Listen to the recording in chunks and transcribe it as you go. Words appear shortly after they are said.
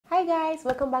guys,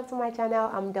 welcome back to my channel.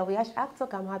 I'm the Wiash Actor.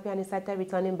 I'm happy and excited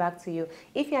returning back to you.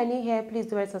 If you are new here, please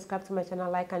do subscribe to my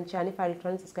channel, like and share. And if I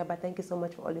return subscriber, thank you so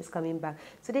much for always coming back.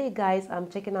 Today guys, I'm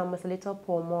checking out Marcelito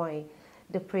pomoy,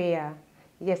 the prayer.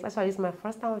 Yes, actually it's my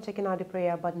first time checking out the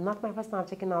prayer, but not my first time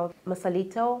checking out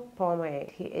Marcelito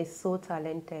pomoy. He is so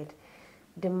talented.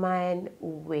 The man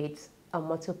with a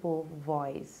multiple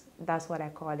voice. That's what I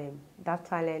call him. That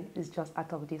talent is just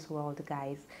out of this world,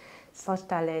 guys. Such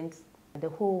talent, the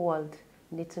whole world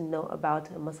need to know about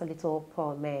Marcelito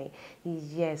pomoy.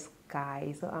 Yes,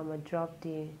 guys. So I'm gonna drop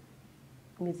the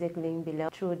music link below.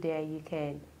 Through there, you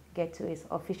can get to his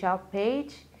official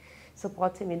page.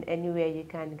 Support him in any way you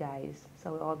can, guys.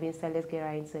 So we're all being said, let's get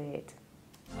right into it.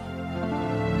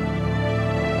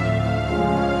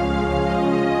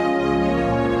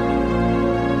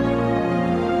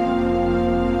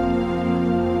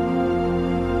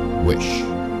 Wish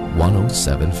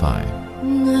 1075.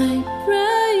 I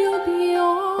pray you'll be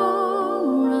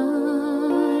alright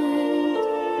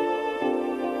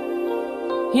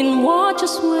and watch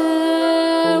us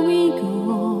where we go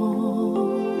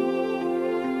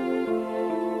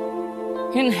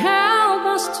and help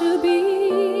us to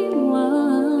be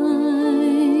wise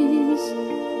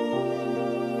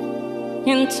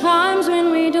in times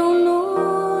when we don't know.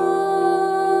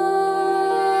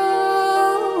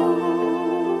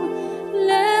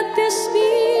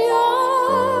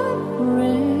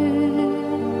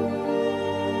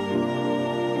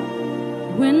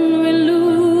 When we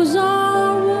lose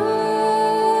our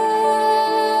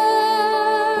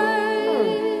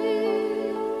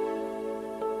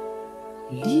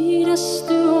way, lead us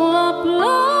to a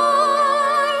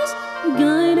place,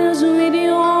 guide us with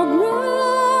your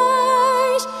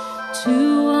grace, to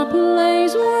a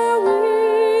place where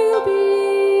we'll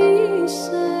be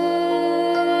safe.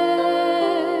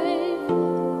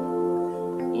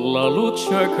 La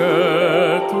luce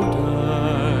che tu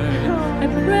dai, I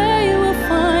pray we'll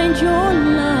find your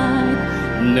light.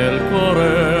 Nel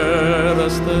cuore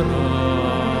resterà,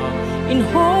 in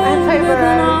home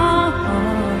within our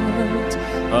heart,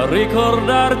 a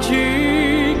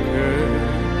ricordarci che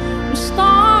the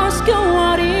stars go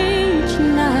out each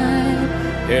night.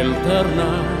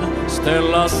 eterna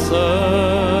stella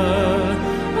sei.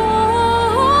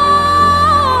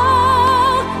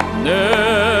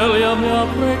 Nella mia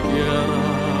preghiera,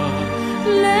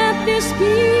 Let this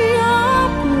be our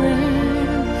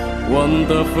prayer.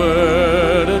 quanta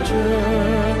fede c'è,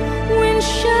 When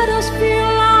shadows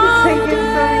fill our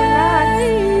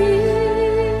day,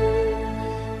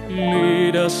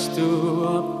 lead us to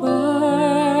a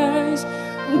place,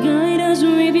 guide us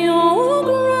with your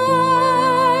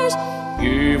grace,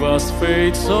 give us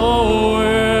faith so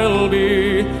we'll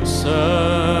be saved.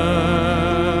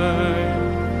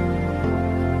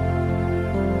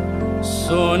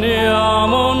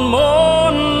 Sogniamo un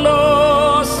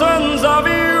mondo senza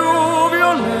più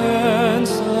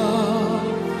violenza,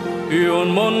 un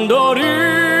mondo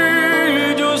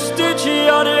di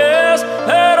giustizia, di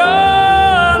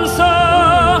speranza.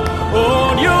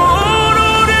 Ognuno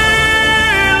di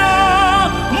la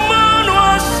mano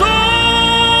a sua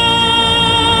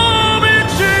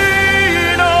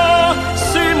vicina,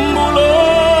 simbolo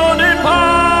di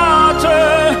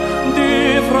pace,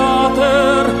 di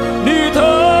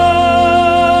fraternità.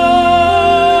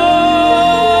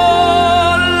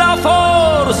 La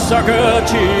forza che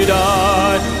ci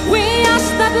dai, we ask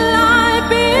that life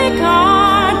be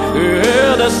kind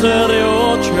ed essere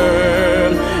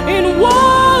ocean, in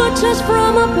waters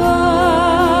from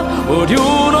above.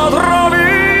 ognuno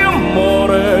trovi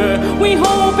amore We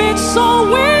hope it's so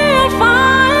we'll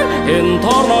find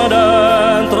intorno e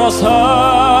dentro sé.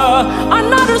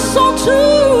 another soul to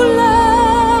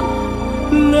love.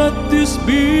 Let this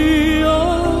be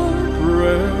our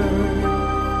prayer,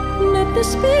 Let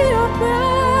this be our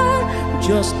prayer,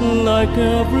 just like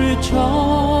every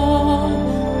child,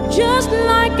 just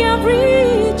like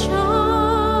every child.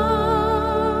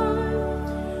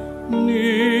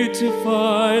 need to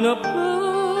find a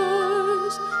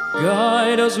place,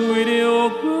 guide us with your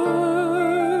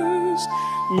grace,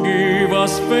 give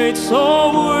us faith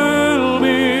so we'll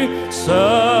be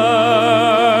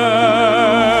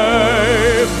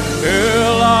saved. E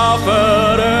la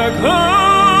fede che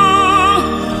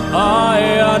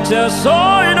hai acceso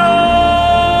in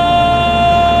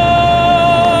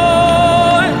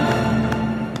noi,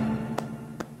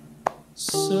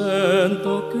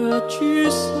 sento che ci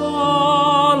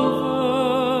salverà.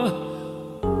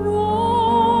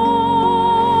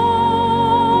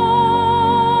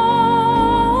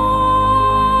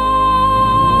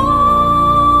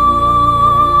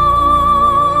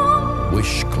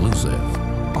 Wish exclusive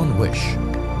on Wish.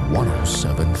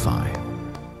 1075.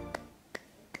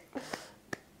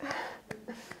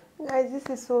 Guys, this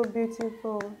is so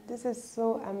beautiful. This is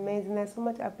so amazing. I so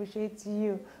much appreciate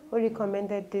you who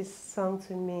recommended this song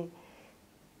to me.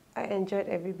 I enjoyed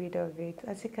every bit of it.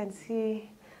 As you can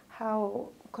see how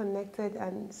connected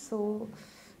and so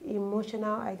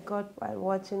emotional I got by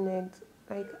watching it.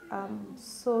 Like I'm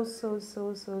so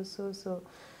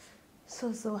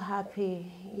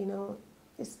happy, you know.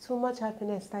 It's too much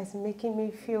happiness that's making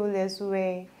me feel this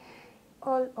way.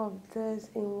 All of this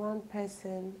in one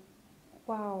person.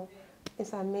 Wow,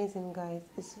 it's amazing, guys.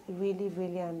 It's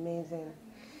really amazing.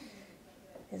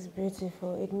 It's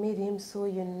beautiful. It made him so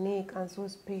unique and so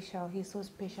special. He's so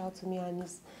special to me, and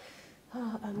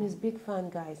I'm his big fan,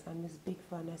 guys. I'm his big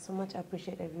fan. I so much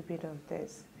appreciate every bit of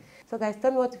this. So guys,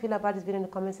 tell me what you feel about this video in the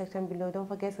comment section below. Don't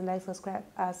forget to like, subscribe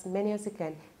as many as you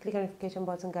can. Click on the notification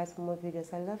button, guys, for more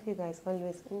videos. I love you guys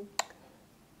always.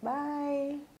 Bye.